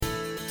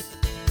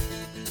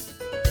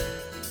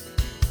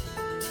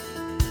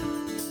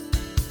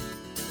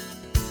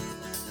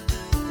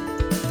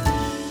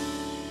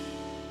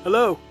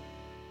Hello,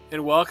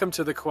 and welcome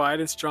to the Quiet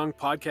and Strong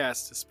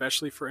podcast,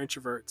 especially for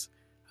introverts.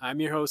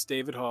 I'm your host,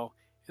 David Hall,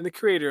 and the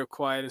creator of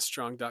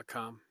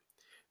quietandstrong.com.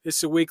 This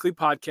is a weekly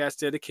podcast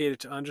dedicated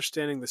to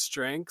understanding the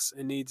strengths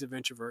and needs of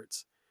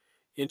introverts.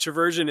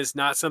 Introversion is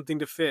not something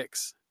to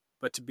fix,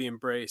 but to be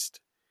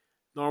embraced.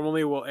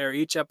 Normally, we'll air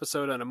each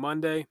episode on a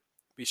Monday.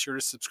 Be sure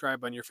to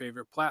subscribe on your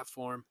favorite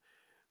platform.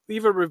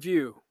 Leave a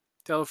review.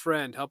 Tell a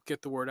friend. Help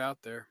get the word out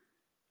there.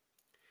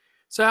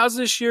 So how's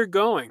this year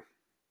going?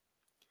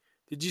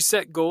 Did you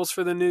set goals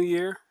for the new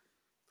year?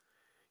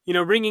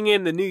 Ringing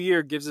in the new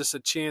year gives us a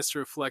chance to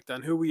reflect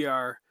on who we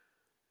are,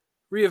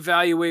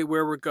 reevaluate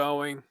where we're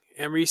going,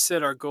 and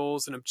reset our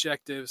goals and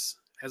objectives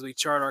as we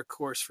chart our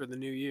course for the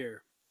new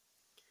year.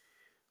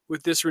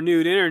 With this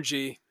renewed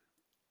energy,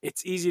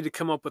 it's easy to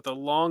come up with a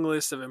long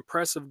list of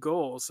impressive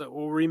goals that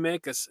will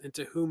remake us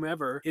into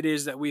whomever it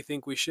is that we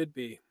think we should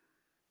be.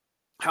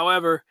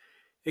 However,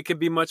 it can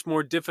be much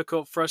more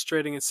difficult,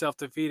 frustrating, and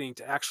self-defeating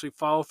to actually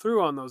follow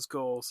through on those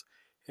goals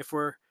if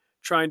we're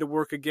trying to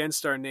work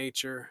against our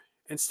nature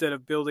instead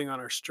of building on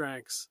our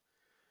strengths.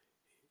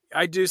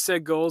 I do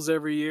set goals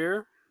every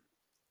year.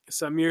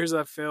 Some years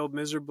I've failed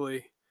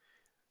miserably.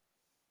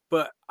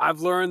 But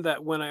I've learned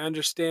that when I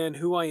understand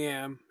who I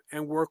am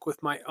and work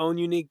with my own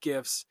unique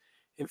gifts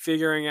in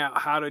figuring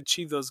out how to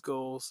achieve those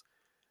goals,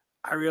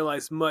 I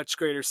realize much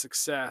greater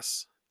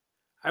success.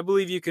 I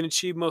believe you can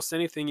achieve most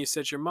anything you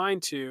set your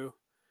mind to,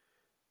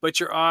 but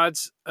your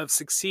odds of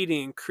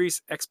succeeding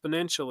increase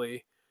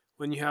exponentially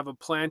when you have a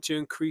plan to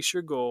increase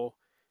your goal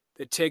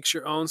that takes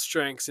your own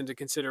strengths into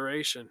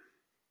consideration.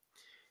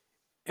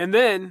 And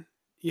then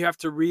you have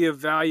to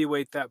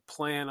reevaluate that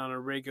plan on a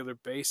regular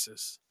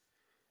basis.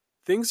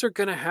 Things are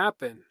going to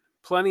happen,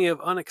 plenty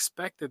of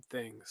unexpected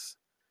things.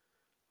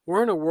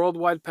 We're in a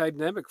worldwide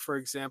pandemic, for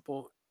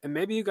example, and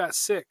maybe you got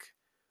sick,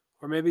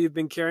 or maybe you've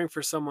been caring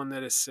for someone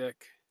that is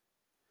sick.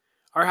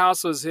 Our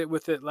house was hit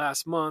with it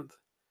last month,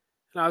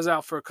 and I was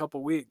out for a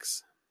couple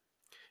weeks.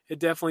 It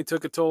definitely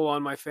took a toll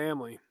on my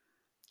family.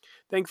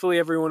 Thankfully,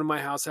 everyone in my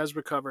house has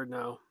recovered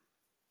now.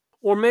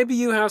 Or maybe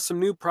you have some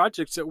new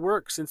projects at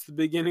work since the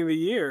beginning of the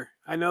year.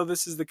 I know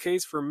this is the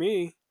case for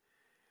me.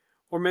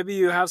 Or maybe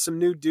you have some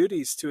new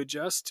duties to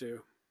adjust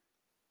to.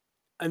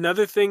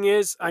 Another thing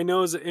is, I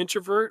know as an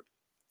introvert,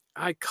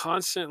 I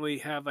constantly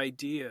have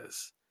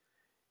ideas.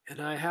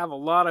 And I have a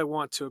lot I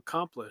want to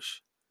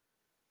accomplish.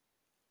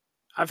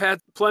 I've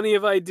had plenty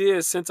of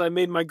ideas since I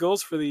made my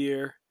goals for the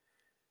year.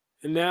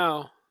 And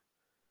now,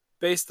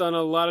 based on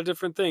a lot of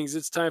different things,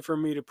 it's time for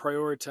me to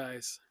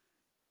prioritize.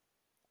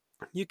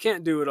 You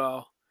can't do it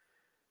all,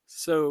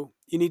 so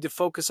you need to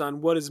focus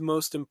on what is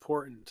most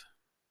important.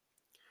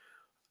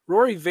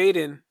 Rory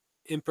Vaden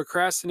in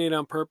Procrastinate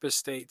on Purpose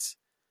states,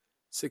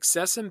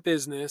 success in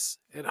business,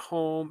 at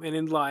home, and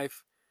in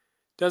life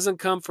doesn't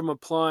come from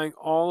applying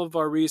all of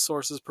our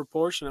resources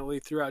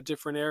proportionately throughout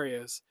different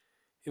areas.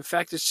 In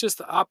fact, it's just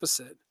the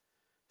opposite.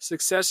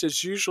 Success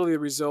is usually a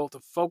result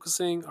of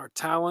focusing our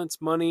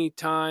talents, money,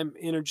 time,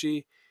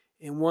 energy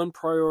in one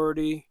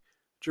priority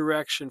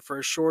direction for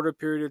a shorter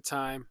period of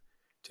time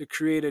to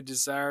create a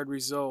desired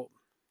result,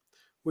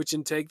 which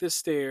in Take the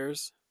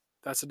Stairs,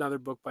 that's another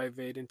book by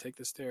Vaden, Take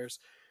the Stairs,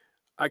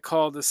 I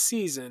call the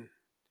season.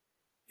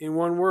 In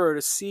one word,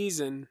 a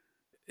season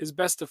is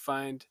best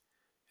defined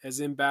as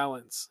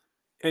imbalance.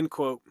 End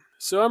quote.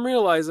 So I'm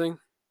realizing,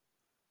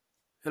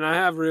 and I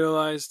have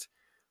realized,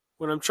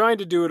 when I'm trying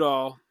to do it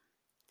all,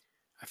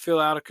 I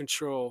feel out of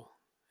control,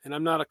 and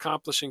I'm not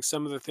accomplishing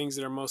some of the things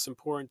that are most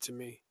important to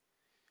me.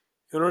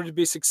 In order to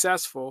be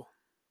successful,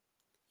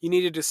 you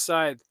need to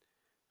decide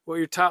what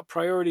your top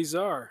priorities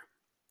are.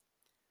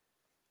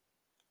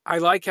 I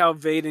like how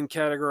Vaden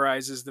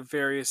categorizes the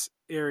various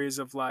areas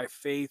of life: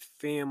 faith,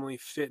 family,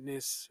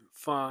 fitness,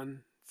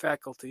 fun,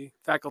 faculty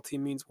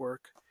means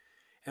work,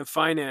 and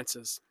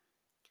finances.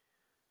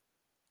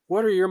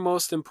 What are your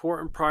most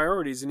important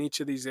priorities in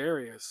each of these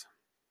areas?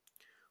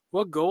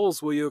 What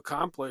goals will you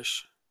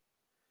accomplish?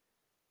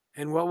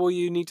 And what will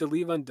you need to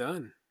leave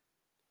undone?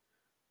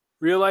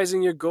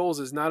 Realizing your goals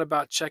is not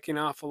about checking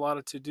off a lot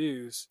of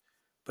to-dos,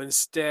 but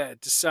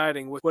instead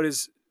deciding what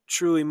is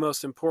truly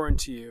most important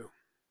to you.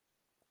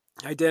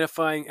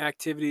 Identifying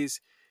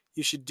activities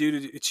you should do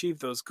to achieve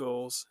those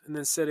goals, and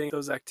then setting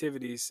those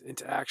activities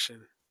into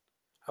action.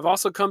 I've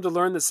also come to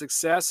learn that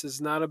success is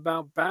not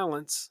about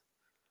balance,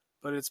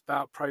 but it's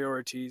about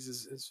priorities,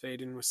 as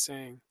Vaden was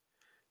saying.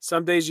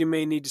 Some days you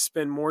may need to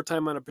spend more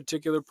time on a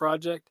particular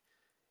project,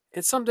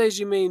 and some days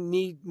you may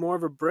need more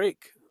of a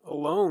break,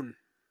 alone,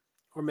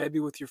 or maybe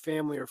with your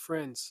family or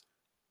friends.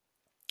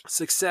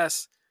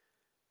 Success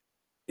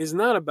is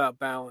not about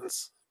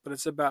balance, but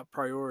it's about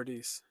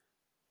priorities.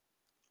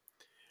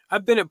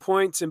 I've been at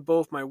points in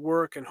both my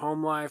work and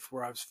home life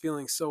where I was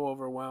feeling so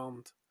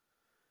overwhelmed.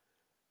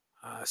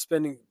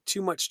 Spending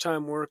too much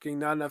time working,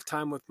 not enough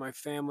time with my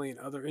family and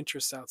other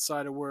interests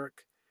outside of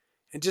work,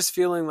 and just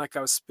feeling like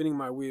I was spinning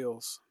my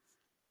wheels.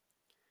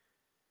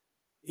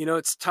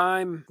 It's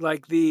time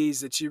like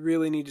these that you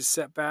really need to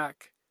set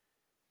back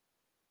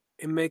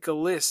and make a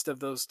list of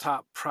those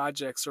top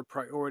projects or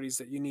priorities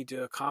that you need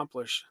to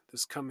accomplish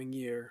this coming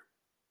year.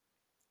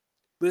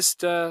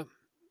 List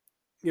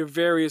your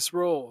various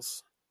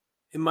roles.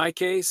 In my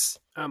case,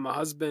 I'm a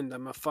husband,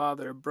 I'm a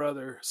father, a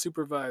brother,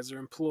 supervisor,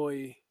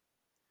 employee,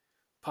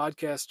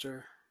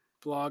 podcaster,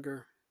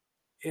 blogger.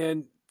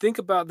 And think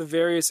about the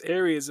various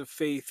areas of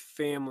faith,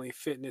 family,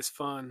 fitness,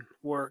 fun,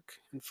 work,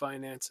 and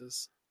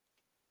finances.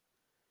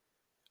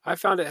 I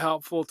found it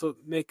helpful to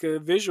make a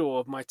visual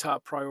of my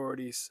top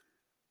priorities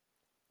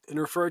and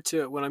refer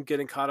to it when I'm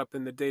getting caught up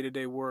in the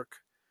day-to-day work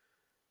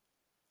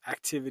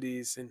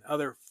activities and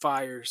other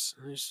fires.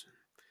 There's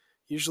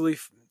usually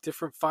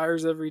different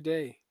fires every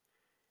day.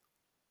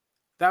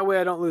 That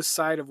way I don't lose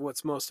sight of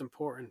what's most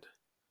important.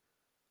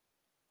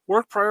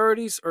 Work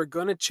priorities are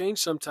going to change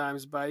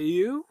sometimes by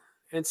you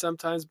and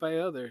sometimes by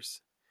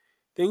others.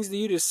 Things that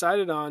you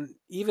decided on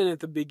even at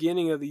the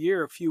beginning of the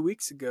year a few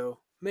weeks ago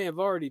may have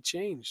already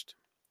changed.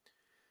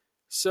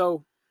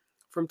 So,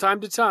 from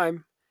time to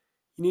time,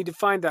 you need to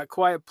find that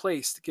quiet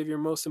place to give your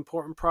most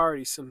important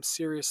priority some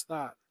serious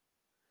thought.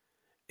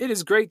 It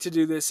is great to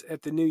do this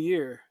at the new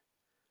year,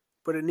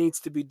 but it needs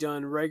to be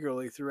done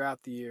regularly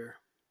throughout the year.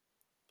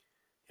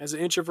 As an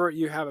introvert,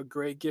 you have a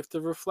great gift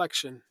of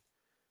reflection,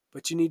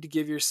 but you need to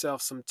give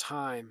yourself some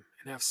time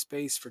and have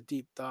space for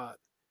deep thought.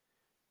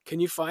 Can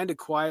you find a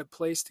quiet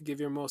place to give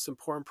your most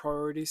important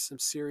priorities some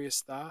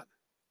serious thought?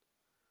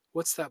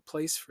 What's that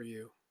place for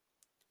you?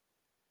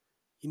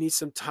 You need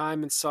some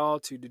time in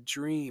solitude to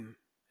dream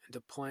and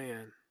to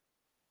plan.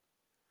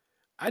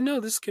 I know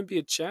this can be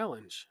a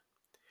challenge.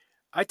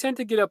 I tend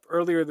to get up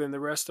earlier than the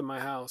rest of my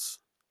house,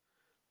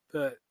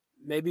 but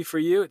maybe for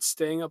you it's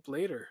staying up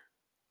later.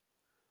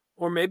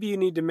 Or maybe you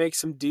need to make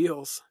some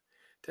deals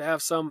to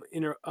have some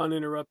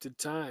uninterrupted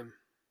time.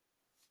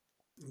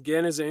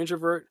 Again, as an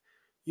introvert,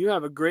 you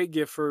have a great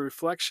gift for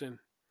reflection,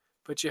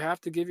 but you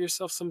have to give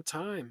yourself some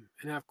time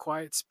and have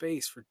quiet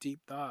space for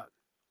deep thought.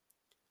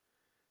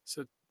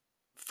 So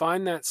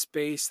find that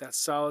space, that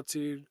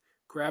solitude,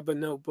 grab a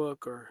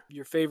notebook or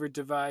your favorite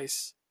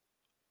device.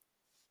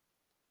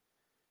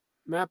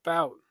 Map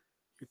out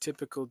your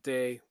typical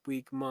day,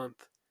 week,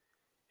 month,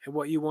 and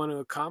what you want to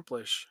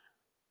accomplish.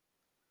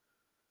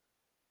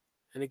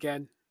 And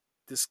again,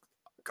 this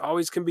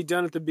always can be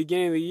done at the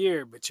beginning of the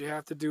year, but you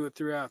have to do it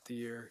throughout the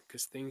year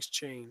because things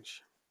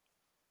change.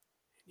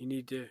 You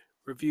need to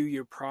review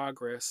your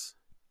progress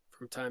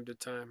from time to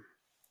time.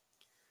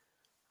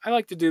 I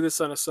like to do this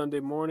on a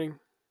Sunday morning.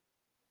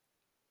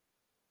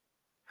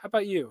 How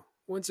about you?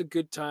 When's a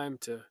good time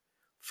to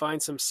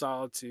find some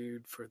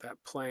solitude for that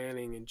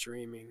planning and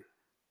dreaming?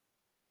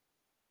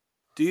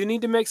 Do you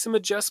need to make some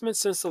adjustments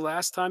since the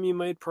last time you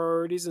made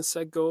priorities and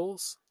set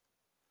goals?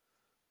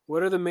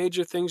 What are the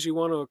major things you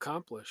want to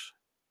accomplish?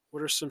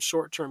 What are some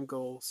short-term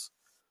goals?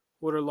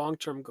 What are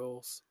long-term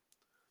goals?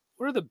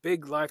 What are the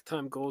big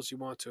lifetime goals you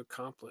want to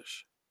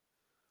accomplish?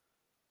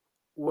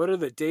 What are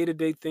the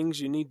day-to-day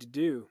things you need to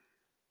do?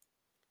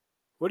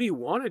 What do you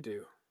want to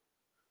do?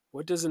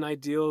 What does an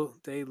ideal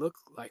day look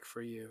like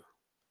for you?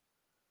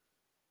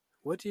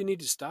 What do you need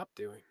to stop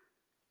doing?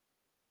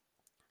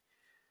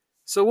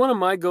 So one of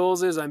my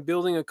goals is I'm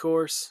building a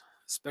course,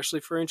 especially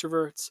for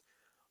introverts,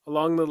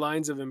 along the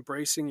lines of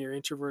embracing your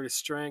introverted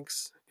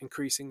strengths,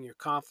 increasing your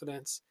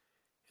confidence,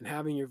 and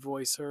having your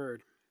voice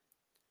heard.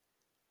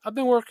 I've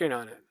been working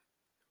on it,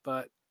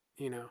 but,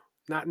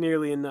 not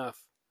nearly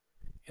enough.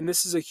 And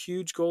this is a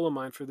huge goal of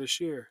mine for this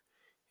year.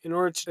 In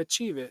order to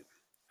achieve it,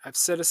 I've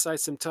set aside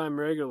some time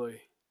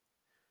regularly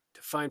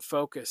to find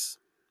focus.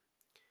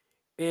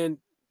 And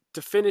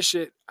to finish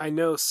it, I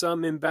know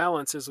some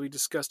imbalance, as we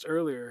discussed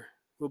earlier,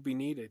 will be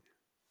needed.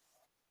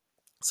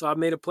 So I've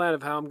made a plan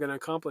of how I'm going to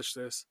accomplish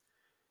this.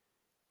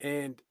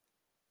 And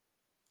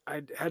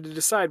I had to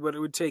decide what it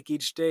would take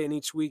each day and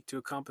each week to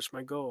accomplish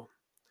my goal.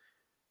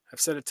 I've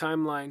set a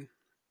timeline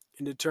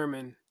and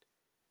determined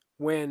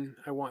when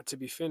I want to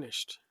be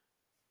finished.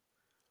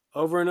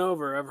 Over and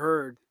over, I've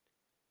heard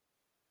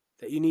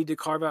that you need to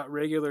carve out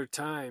regular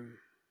time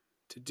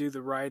to do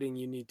the writing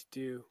you need to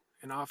do,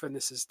 and often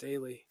this is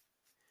daily.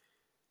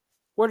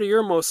 What are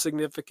your most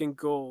significant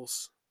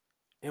goals,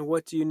 and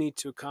what do you need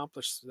to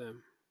accomplish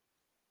them?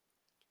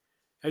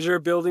 As you're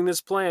building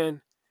this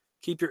plan,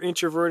 keep your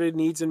introverted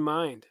needs in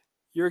mind.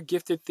 You're a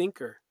gifted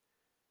thinker.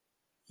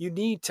 You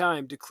need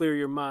time to clear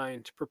your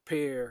mind, to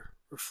prepare,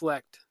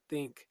 reflect,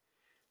 think.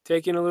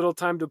 Taking a little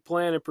time to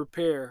plan and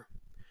prepare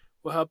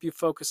will help you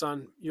focus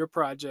on your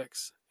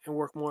projects and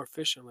work more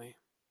efficiently.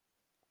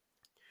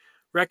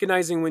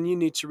 Recognizing when you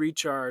need to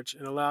recharge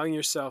and allowing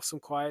yourself some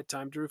quiet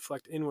time to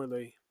reflect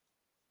inwardly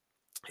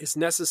is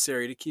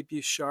necessary to keep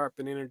you sharp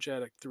and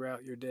energetic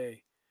throughout your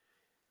day.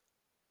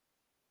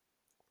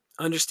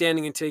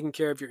 Understanding and taking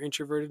care of your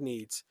introverted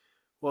needs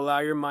will allow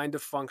your mind to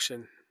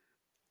function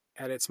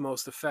at its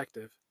most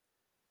effective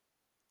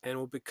and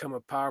will become a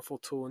powerful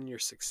tool in your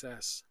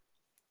success.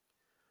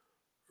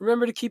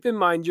 Remember to keep in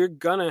mind you're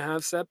gonna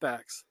have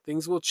setbacks.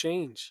 Things will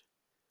change,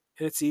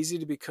 and it's easy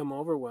to become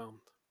overwhelmed.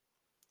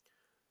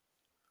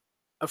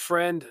 A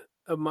friend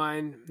of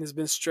mine has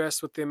been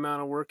stressed with the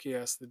amount of work he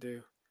has to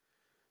do.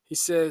 He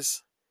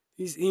says,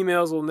 "These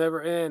emails will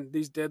never end.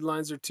 These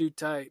deadlines are too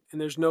tight, and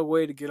there's no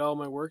way to get all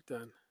my work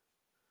done."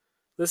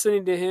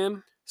 Listening to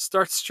him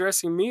starts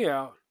stressing me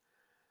out.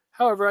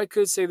 However, I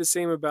could say the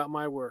same about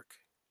my work.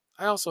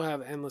 I also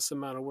have an endless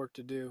amount of work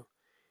to do.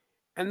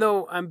 And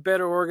though I'm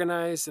better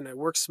organized and I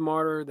work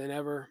smarter than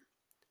ever,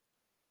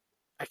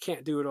 I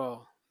can't do it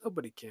all.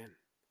 Nobody can.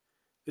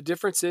 The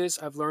difference is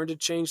I've learned to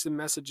change the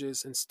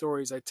messages and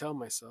stories I tell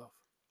myself.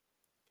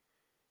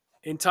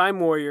 In Time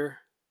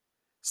Warrior,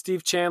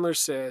 Steve Chandler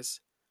says,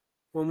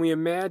 when we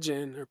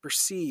imagine or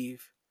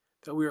perceive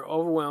that we are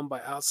overwhelmed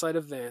by outside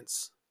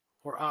events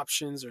or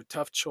options or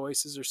tough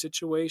choices or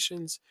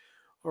situations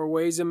or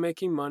ways of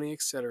making money,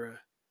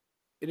 etc.,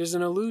 it is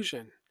an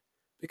illusion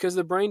because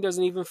the brain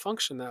doesn't even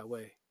function that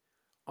way.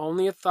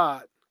 Only a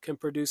thought can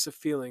produce a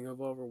feeling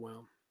of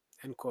overwhelm.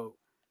 End quote.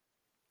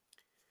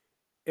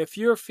 If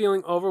you're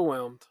feeling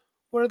overwhelmed,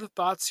 what are the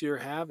thoughts you're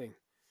having?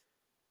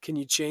 Can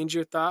you change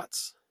your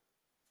thoughts?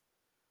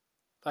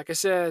 Like I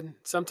said,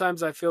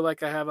 sometimes I feel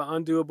like I have an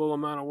undoable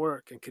amount of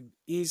work and could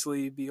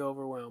easily be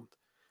overwhelmed.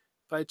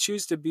 But I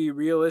choose to be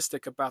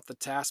realistic about the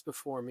task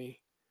before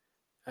me.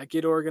 I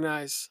get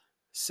organized,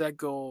 set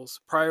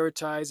goals,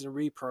 prioritize, and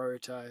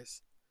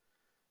reprioritize.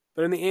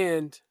 But in the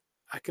end,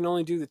 I can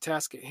only do the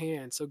task at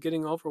hand, so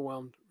getting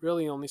overwhelmed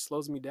really only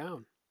slows me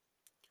down.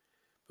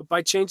 But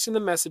by changing the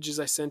messages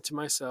I send to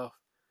myself,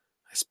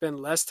 I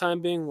spend less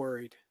time being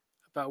worried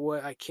about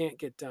what I can't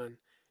get done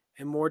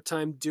and more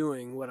time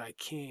doing what I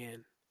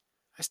can.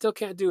 I still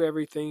can't do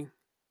everything,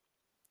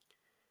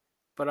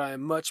 but I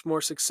am much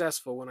more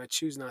successful when I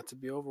choose not to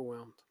be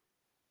overwhelmed.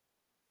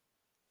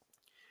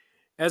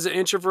 As an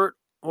introvert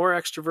or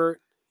extrovert,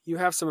 you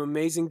have some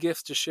amazing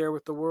gifts to share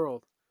with the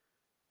world,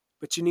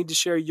 but you need to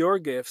share your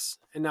gifts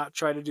and not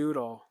try to do it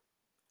all.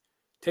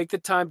 Take the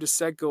time to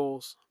set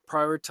goals,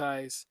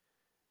 prioritize,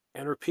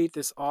 and repeat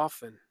this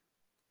often.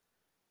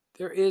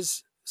 There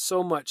is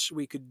so much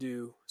we could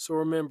do, so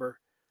remember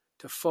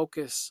to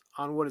focus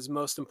on what is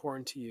most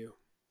important to you.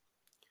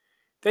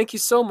 Thank you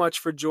so much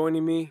for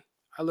joining me.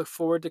 I look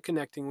forward to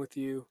connecting with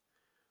you.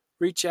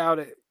 Reach out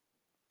at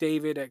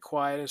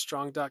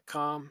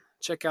david@quietandstrong.com.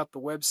 Check out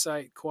the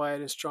website,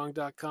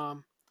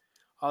 quietandstrong.com.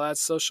 I'll add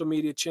social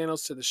media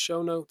channels to the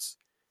show notes.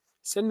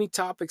 Send me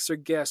topics or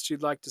guests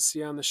you'd like to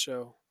see on the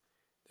show.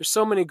 There's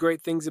so many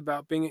great things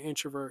about being an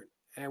introvert,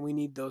 and we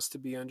need those to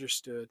be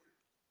understood.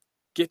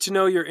 Get to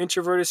know your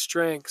introverted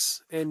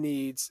strengths and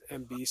needs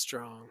and be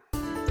strong.